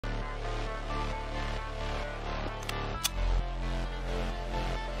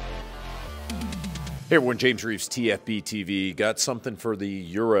Hey everyone, James Reeves, TFBTV. Got something for the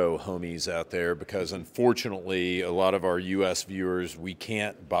Euro homies out there because unfortunately a lot of our US viewers, we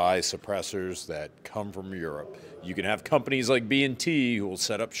can't buy suppressors that come from Europe. You can have companies like B&T who will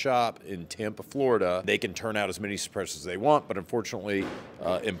set up shop in Tampa, Florida. They can turn out as many suppressors as they want, but unfortunately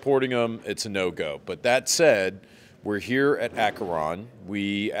importing them, it's a no-go. But that said, we're here at Acheron.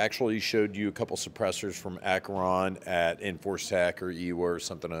 We actually showed you a couple suppressors from Acheron at Enforce Tech or EWA or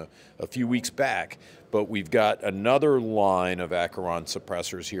something a few weeks back, but we've got another line of Acheron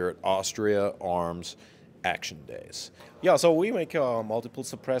suppressors here at Austria Arms Action Days. Yeah, so we make multiple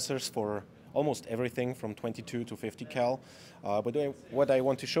suppressors for almost everything from 22 to 50 cal. But what I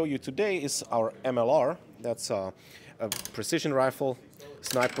want to show you today is our MLR. That's a precision rifle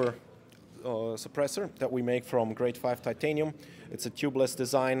sniper suppressor that we make from grade 5 titanium. It's a tubeless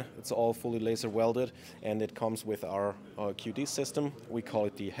design, it's all fully laser welded, and it comes with our QD system. We call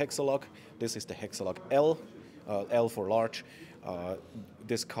it the Hexalog. This is the Hexalog L, L for large.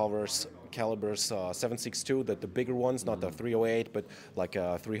 This covers calibers 7.62, the bigger ones, not the 308, but like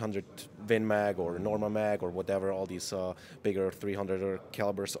a 300 Win mag or Norma mag or whatever, all these bigger 300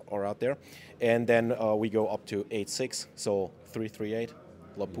 calibers are out there. And then we go up to 8.6, so 338.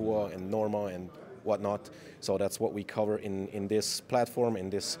 Lapua and Norma and whatnot. So that's what we cover in this platform, in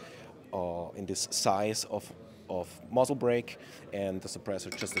this size of muzzle brake, and the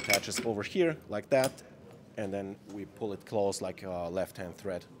suppressor just attaches over here like that, and then we pull it close like a left-hand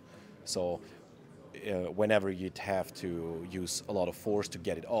thread. So whenever you'd have to use a lot of force to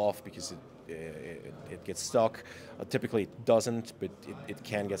get it off because it gets stuck. Typically it doesn't, but it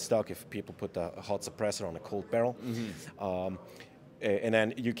can get stuck if people put a hot suppressor on a cold barrel. Mm-hmm. And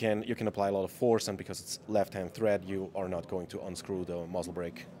then you can apply a lot of force, and because it's left-hand thread, you are not going to unscrew the muzzle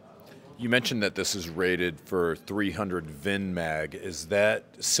brake. You mentioned that this is rated for 300 Win mag. Is that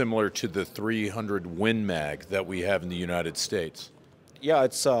similar to the 300 Win mag that we have in the United States? Yeah,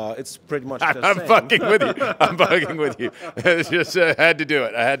 it's pretty much the I'm same. fucking with you. I'm fucking with you. It's just I had to do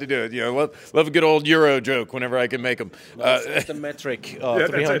it. I had to do it. You know, love a good old Euro joke whenever I can make them. No, it's the metric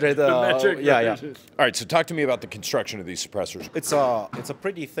 300. The metric. Yeah. All right. So talk to me about the construction of these suppressors. It's a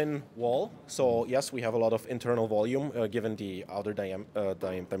pretty thin wall. So yes, we have a lot of internal volume given the outer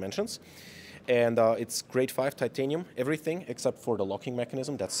dimensions, and it's grade 5 titanium. Everything except for the locking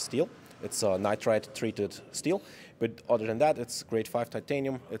mechanism. That's steel. It's nitride treated steel, but other than that, it's grade 5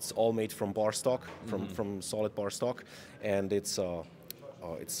 titanium. It's all made from bar stock, from solid bar stock, and it's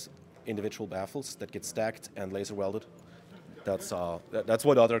individual baffles that get stacked and laser welded. That's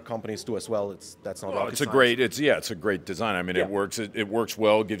what other companies do as well. That's not rocket science. It's a great design. I mean, yeah. It works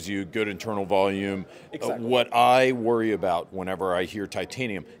well. Gives you good internal volume. Exactly. What I worry about whenever I hear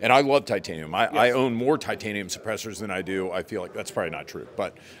titanium, and I love titanium. I own more titanium suppressors than I do. I feel like that's probably not true,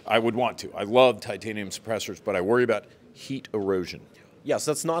 but I would want to. I love titanium suppressors, but I worry about heat erosion. Yes,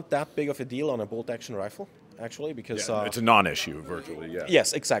 that's not that big of a deal on a bolt-action rifle, actually, because it's a non-issue virtually. Yeah.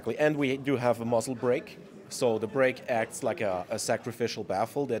 Yes, exactly, and we do have a muzzle brake. So the brake acts like a sacrificial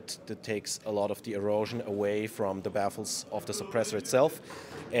baffle that takes a lot of the erosion away from the baffles of the suppressor itself,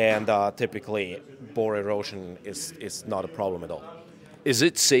 and typically bore erosion is not a problem at all. Is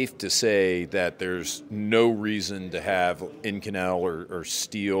it safe to say that there's no reason to have Inconel or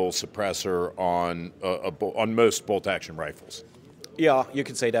steel suppressor on most bolt-action rifles? Yeah, you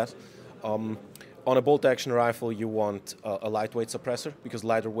could say that. On a bolt-action rifle, you want a lightweight suppressor because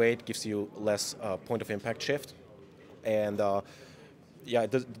lighter weight gives you less point of impact shift. And yeah,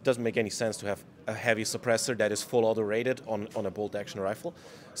 it doesn't make any sense to have a heavy suppressor that is full auto rated on a bolt-action rifle.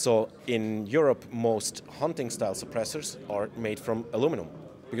 So in Europe, most hunting-style suppressors are made from aluminum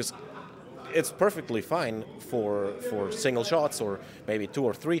because it's perfectly fine for single shots or maybe 2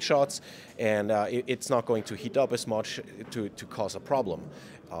 or 3 shots, and it's not going to heat up as much to cause a problem.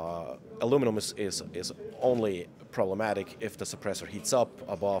 Aluminum is only problematic if the suppressor heats up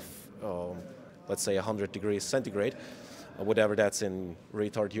above, let's say, 100 degrees centigrade, whatever that's in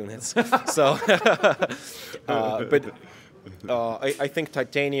retard units. So, but I think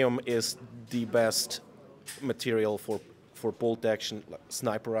titanium is the best material for bolt-action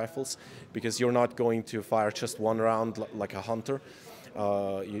sniper rifles because you're not going to fire just one round like a hunter.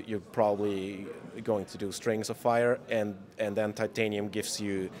 You're probably going to do strings of fire, and then titanium gives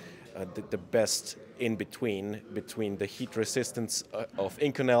you the best in between the heat resistance of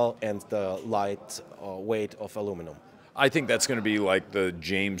Inconel and the light weight of aluminum. I think that's going to be like the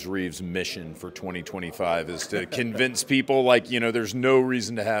James Reeves mission for 2025 is to convince people like, you know, there's no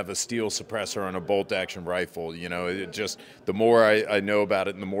reason to have a steel suppressor on a bolt action rifle. You know, it just, the more I know about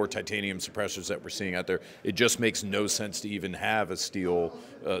it and the more titanium suppressors that we're seeing out there, it just makes no sense to even have a steel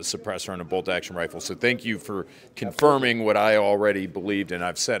suppressor on a bolt action rifle. So thank you for confirming what I already believed and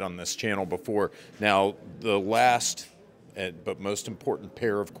I've said on this channel before. Now, the last but most important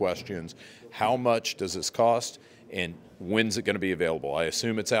pair of questions, how much does this cost? And when's it going to be available? I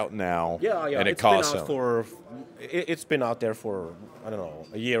assume it's out now. Yeah. And it costs it's been out there for, I don't know,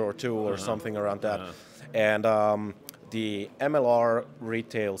 a year or two or something around that. And the MLR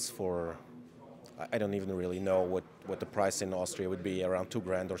retails for, I don't even really know what the price in Austria would be, around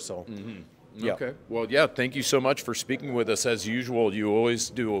 $2,000 or so. Yeah. Okay. Well, yeah, thank you so much for speaking with us. As usual, you always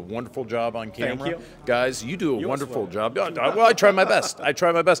do a wonderful job on camera. Thank you. Guys, you do a wonderful job. Well, I try my best. I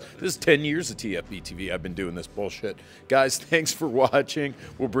try my best. This is 10 years of TFBTV. I've been doing this bullshit. Guys, thanks for watching.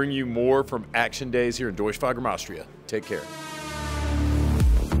 We'll bring you more from Action Days here in Deutschfagram, Austria. Take care.